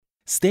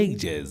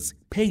stages,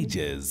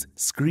 pages,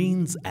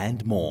 screens,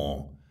 and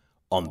more.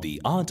 On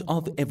The Art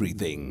of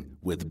Everything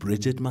with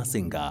Bridget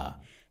Masinga.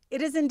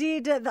 It is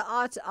indeed the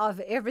art of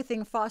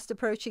everything, fast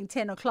approaching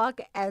 10 o'clock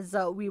as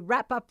we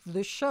wrap up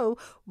the show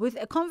with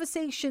a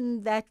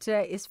conversation that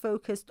is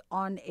focused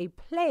on a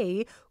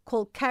play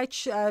called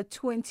Catch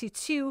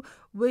 22,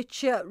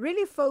 which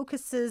really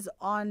focuses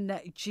on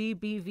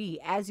GBV.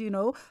 As you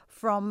know,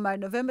 from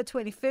November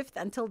 25th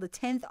until the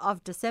 10th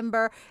of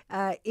December,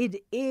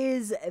 it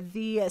is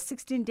the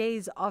 16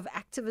 days of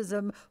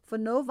activism for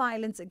no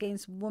violence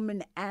against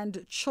women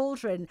and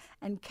children.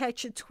 And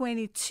Catch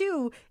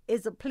 22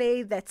 is a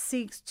play that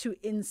seeks to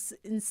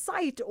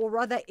incite, or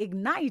rather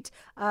ignite,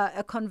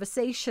 a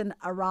conversation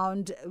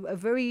around a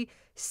very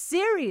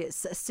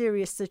serious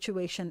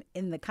situation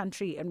in the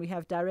country. And we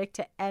have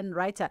director and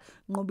writer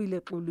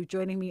Nqobile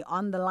joining me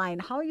on the line.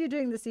 How are you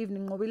doing this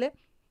evening, Nqobile?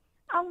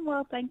 I'm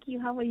well, thank you.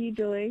 How are you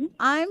doing?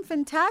 I'm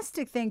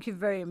fantastic, thank you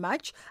very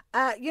much.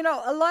 A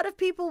lot of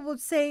people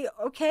would say,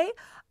 okay,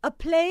 a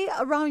play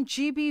around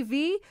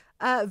GBV,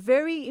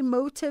 very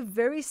emotive,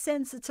 very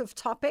sensitive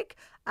topic.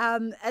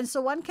 And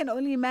so one can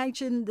only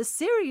imagine the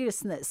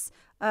seriousness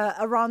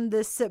around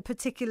this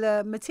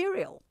particular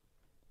material.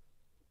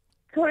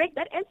 Correct,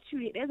 that is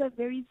true. It is a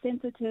very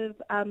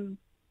sensitive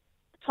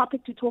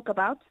topic to talk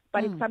about,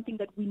 but it's something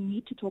that we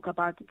need to talk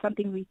about. It's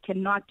something we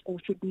cannot or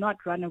should not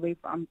run away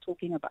from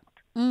talking about.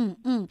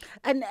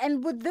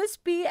 And would this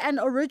be an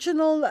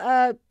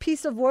original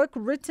piece of work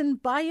written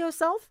by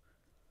yourself?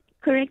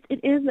 Correct, it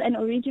is an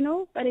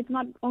original, but it's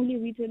not only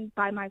written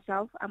by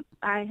myself.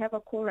 I have a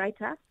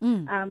co-writer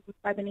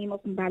by the name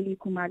of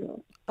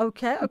Hlekwayo-Xulu.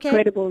 Okay.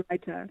 Incredible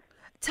writer.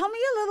 Tell me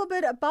a little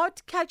bit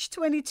about Catch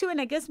 22,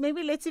 and I guess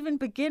maybe let's even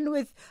begin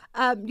with,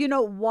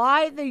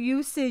 why the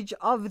usage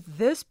of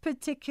this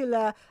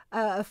particular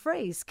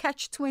phrase,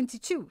 Catch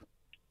 22.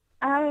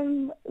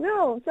 So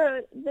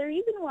the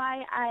reason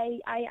why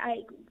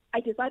I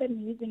decided on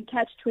using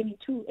Catch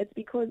 22 is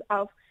because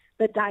of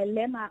the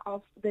dilemma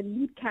of the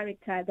lead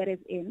character that is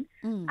in.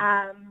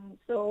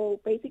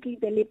 So basically,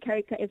 the lead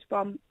character is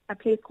from a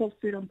place called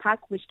Freedom Park,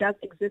 which does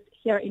exist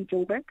here in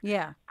Joburg.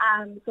 Yeah.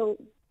 So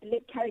the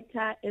lead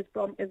character is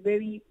from a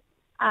very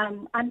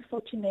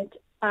unfortunate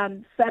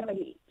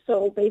family.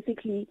 So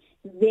basically,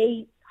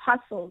 they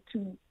hustle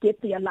to get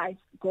their lives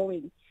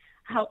going.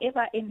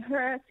 However, in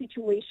her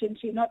situation,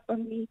 she not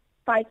only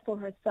fights for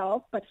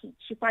herself, but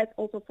she fights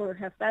also for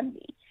her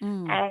family.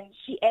 And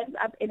she ends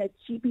up in a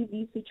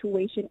GBV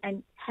situation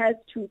and has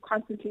to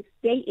constantly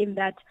stay in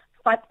that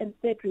fight and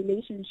fight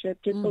relationship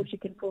just so she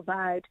can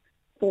provide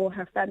for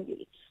her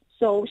family.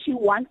 So she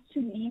wants to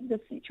leave the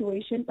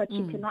situation, but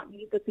she cannot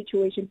leave the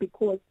situation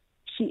because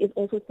she is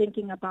also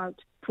thinking about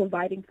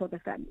providing for the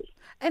family.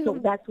 And so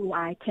that's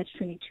why Catch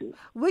 22.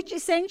 Which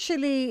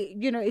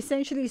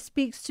essentially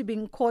speaks to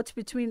being caught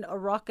between a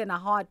rock and a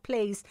hard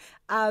place,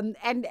 and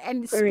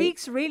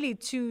speaks really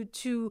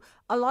to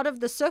a lot of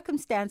the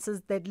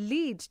circumstances that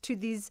lead to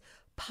these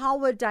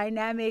power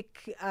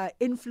dynamic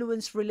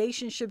influence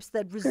relationships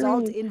that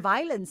result in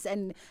violence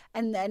and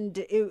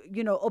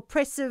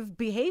oppressive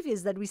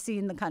behaviors that we see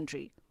in the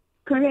country.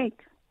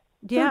 Correct.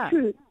 Yeah. So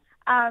true.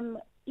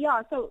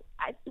 So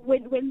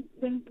when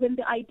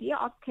the idea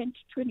of Catch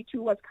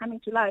 22 was coming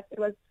to life, it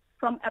was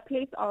from a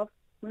place of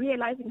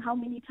realizing how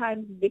many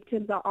times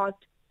victims are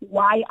asked,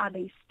 why are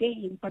they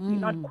staying? But we're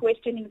not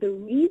questioning the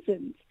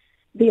reasons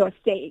they are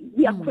staying.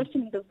 We are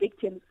questioning the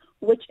victims,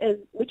 which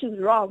is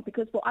wrong,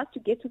 because for us to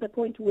get to the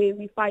point where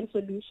we find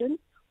solutions,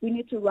 we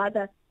need to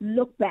rather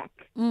look back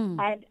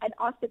and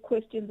ask the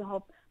questions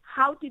of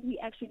how did we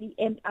actually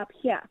end up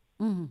here,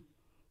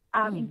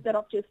 instead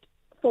of just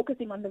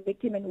focusing on the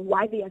victim and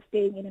why they are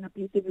staying in an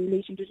abusive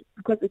relationship,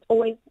 because there's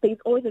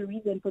always a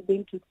reason for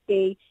them to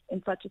stay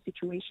in such a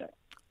situation.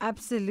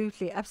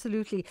 Absolutely.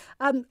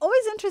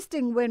 Always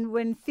interesting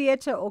when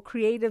theatre or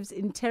creatives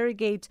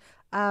interrogate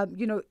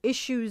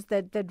issues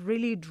that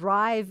really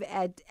drive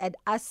at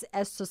us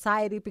as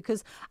society,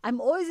 because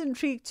I'm always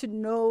intrigued to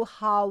know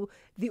how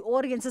the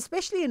audience,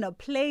 especially in a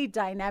play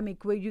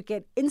dynamic where you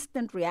get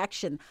instant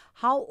reaction,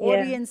 how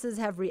audiences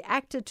have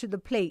reacted to the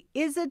play.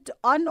 Is it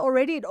on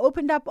already? It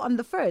opened up on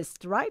the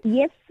 1st, right?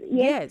 Yes.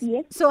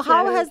 So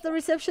how has the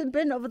reception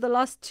been over the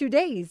last 2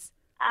 days?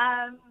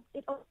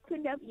 It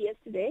opened up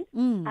yesterday.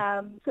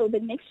 So the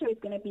next show is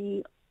going to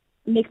be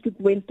next week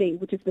Wednesday,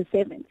 which is the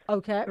 7th.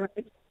 Okay.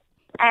 Right?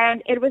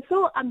 And it was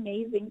so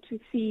amazing to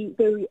see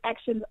the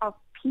reactions of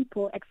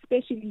people,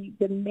 especially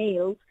the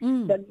males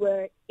that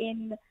were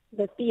in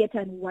the theater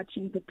and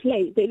watching the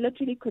play. They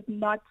literally could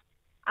not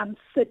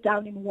sit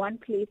down in one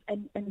place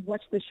and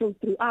watch the show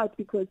throughout,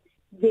 because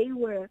they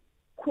were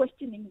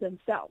questioning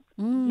themselves.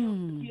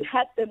 You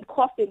had them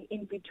coughing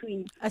in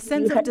between. A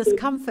sense of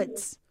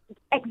discomfort.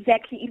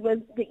 Exactly.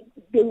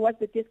 There was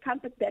the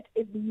discomfort that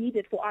is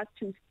needed for us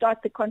to start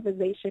the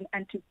conversation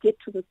and to get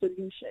to the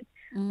solution.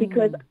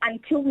 Because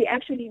until we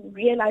actually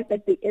realize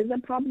that there is a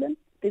problem,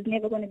 there's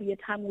never going to be a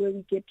time where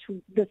we get to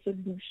the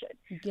solution.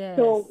 Yes.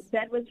 So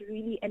that was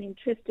really an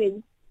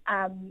interesting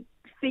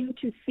thing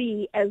to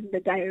see as the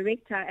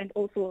director and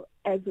also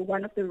as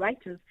one of the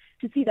writers,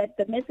 to see that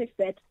the message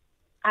that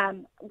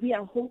we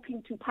are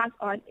hoping to pass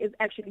on is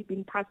actually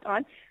being passed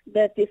on.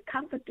 The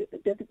discomfort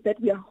that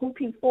we are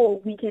hoping for,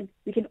 we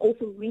can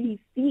also really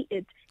see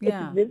it.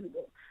 Yeah. It's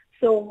visible.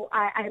 So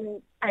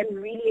I'm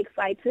really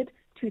excited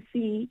to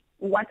see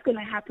what's going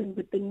to happen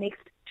with the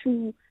next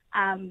two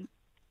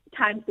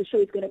times the show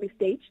is going to be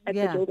staged at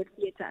the Global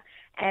Theatre,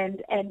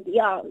 and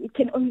it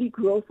can only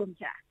grow from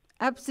here.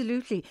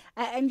 Absolutely.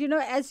 And you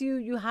know, as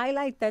you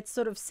highlight that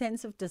sort of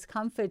sense of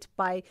discomfort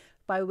by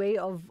way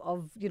of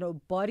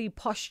body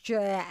posture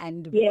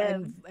and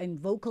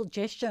vocal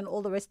gesture and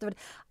all the rest of it,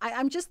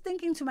 I'm just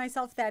thinking to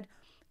myself that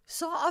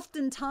so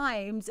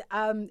oftentimes,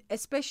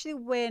 especially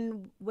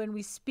when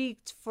we speak,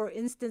 for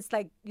instance,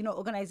 like,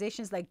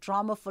 organizations like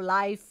Drama for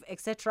Life,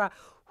 etc.,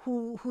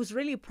 whose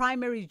really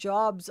primary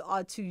jobs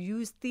are to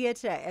use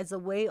theater as a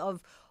way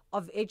of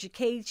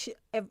education,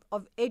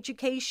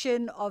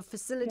 of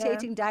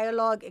facilitating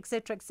dialogue,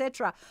 etc.,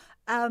 etc.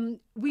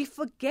 We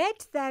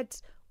forget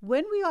that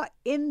when we are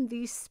in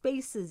these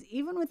spaces,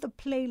 even with a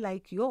play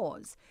like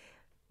yours,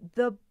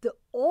 the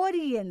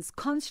audience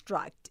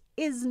construct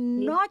is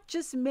not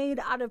just made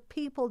out of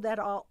people that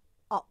are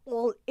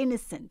all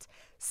innocent.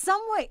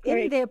 Somewhere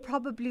in there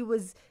probably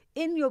was,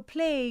 in your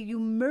play, you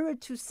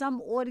mirrored to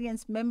some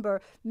audience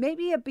member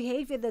maybe a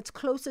behavior that's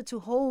closer to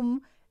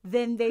home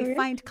than they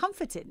find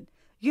comfort in.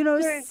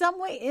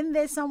 Somewhere in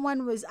there,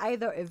 someone was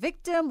either a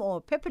victim or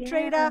a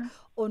perpetrator,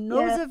 or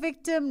knows a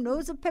victim,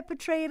 knows a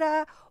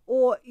perpetrator,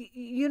 or,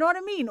 you know what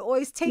I mean? Or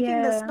is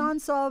taking the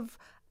stance of,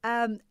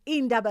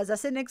 indaba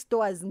zasenext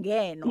door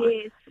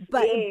zingenwa.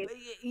 But,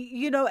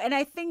 and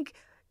I think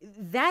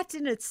that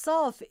in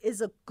itself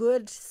is a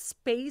good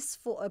space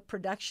for a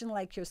production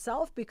like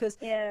yourself, because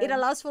it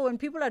allows for when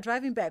people are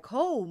driving back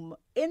home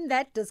in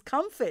that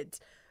discomfort,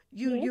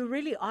 you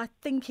really are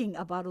thinking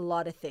about a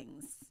lot of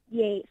things.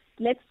 Yes,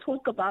 let's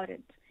talk about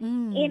it.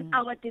 In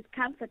our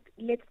discomfort,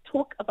 let's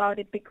talk about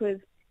it, because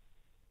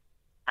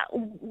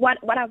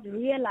what I've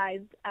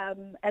realized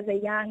as a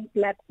young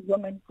Black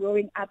woman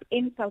growing up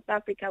in South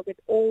Africa with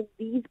all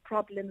these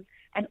problems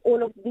and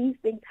all of these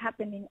things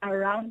happening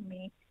around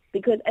me,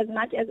 because as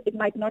much as it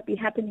might not be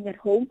happening at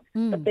home,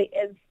 but there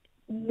is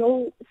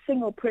no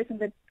single person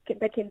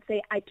that can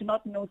say, I do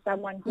not know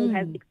someone who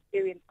has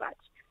experienced that.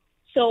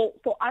 So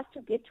for us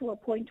to get to a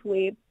point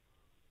where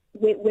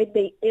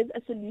there is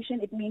a solution,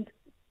 it means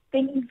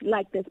things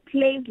like this,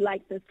 plays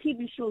like this,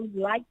 TV shows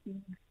like these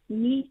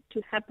need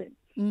to happen,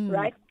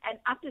 right? And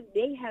after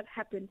they have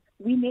happened,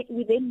 we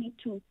then need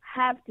to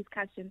have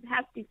discussions,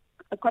 have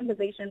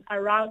conversations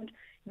around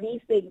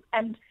these things,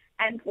 and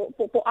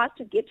for us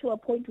to get to a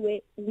point where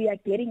we are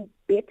getting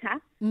better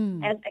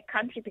as a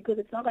country, because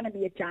it's not going to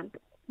be a jump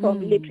from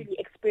literally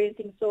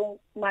experiencing so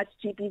much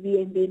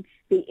GBV and then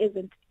there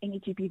isn't any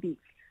GBV.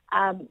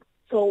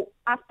 So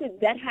after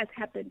that has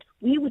happened,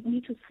 we would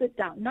need to sit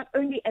down, not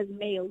only as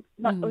males,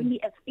 not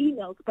only as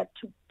females, but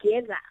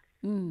together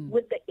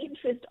with the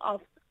interest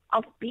of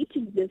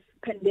beating this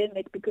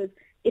pandemic, because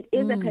it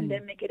is a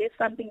pandemic. It is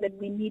something that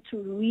we need to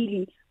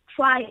really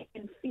try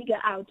and figure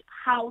out,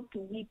 how do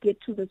we get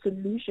to the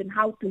solution?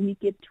 How do we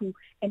get to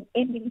an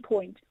ending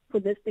point for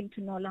this thing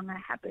to no longer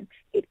happen?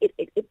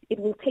 It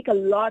will take a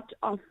lot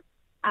of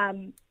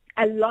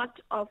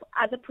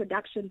other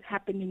productions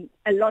happening,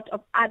 a lot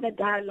of other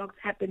dialogues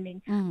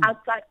happening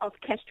outside of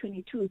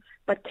Catch-22.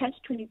 But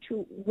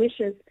Catch-22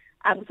 wishes,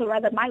 so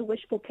rather my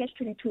wish for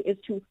Catch-22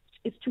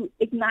 is to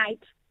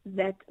ignite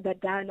that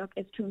dialogue,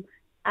 is to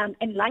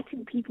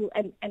enlighten people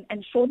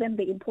and show them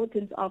the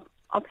importance of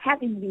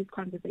having these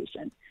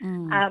conversations,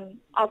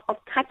 of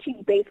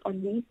touching base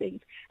on these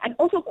things, and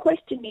also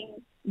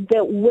questioning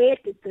where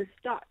did this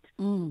start?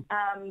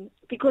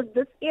 Because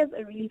this is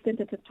a really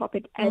sensitive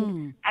topic,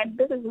 and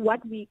this is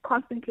what we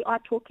constantly are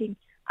talking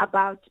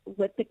about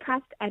with the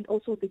cast and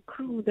also the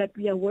crew that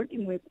we are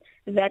working with,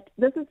 that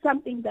this is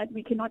something that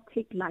we cannot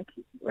take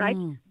lightly, right?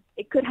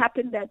 It could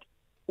happen that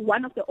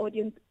one of the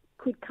audience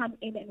could come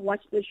in and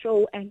watch the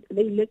show and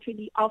they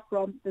literally are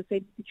from the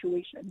same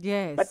situation.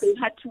 Yes. But they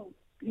had to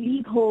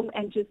leave home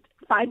and just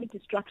find a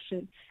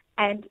distraction.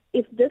 And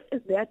if this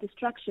is their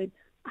distraction,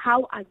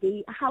 how are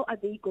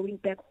they going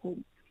back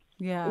home?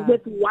 Yeah.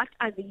 With what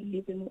are they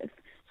living with?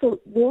 So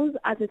those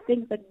are the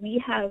things that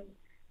we have,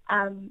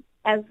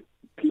 as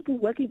people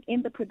working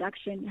in the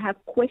production, have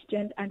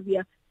questioned, and we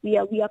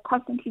are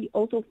constantly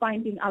also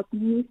finding out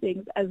new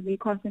things as we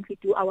constantly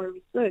do our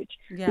research.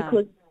 Yeah.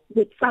 Because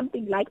with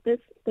something like this,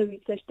 the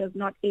research does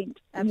not end.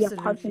 Absolutely.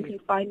 We are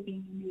constantly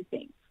finding new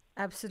things.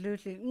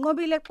 Absolutely.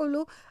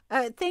 Nqobile,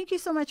 thank you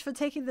so much for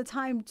taking the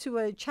time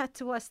to chat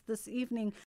to us this evening.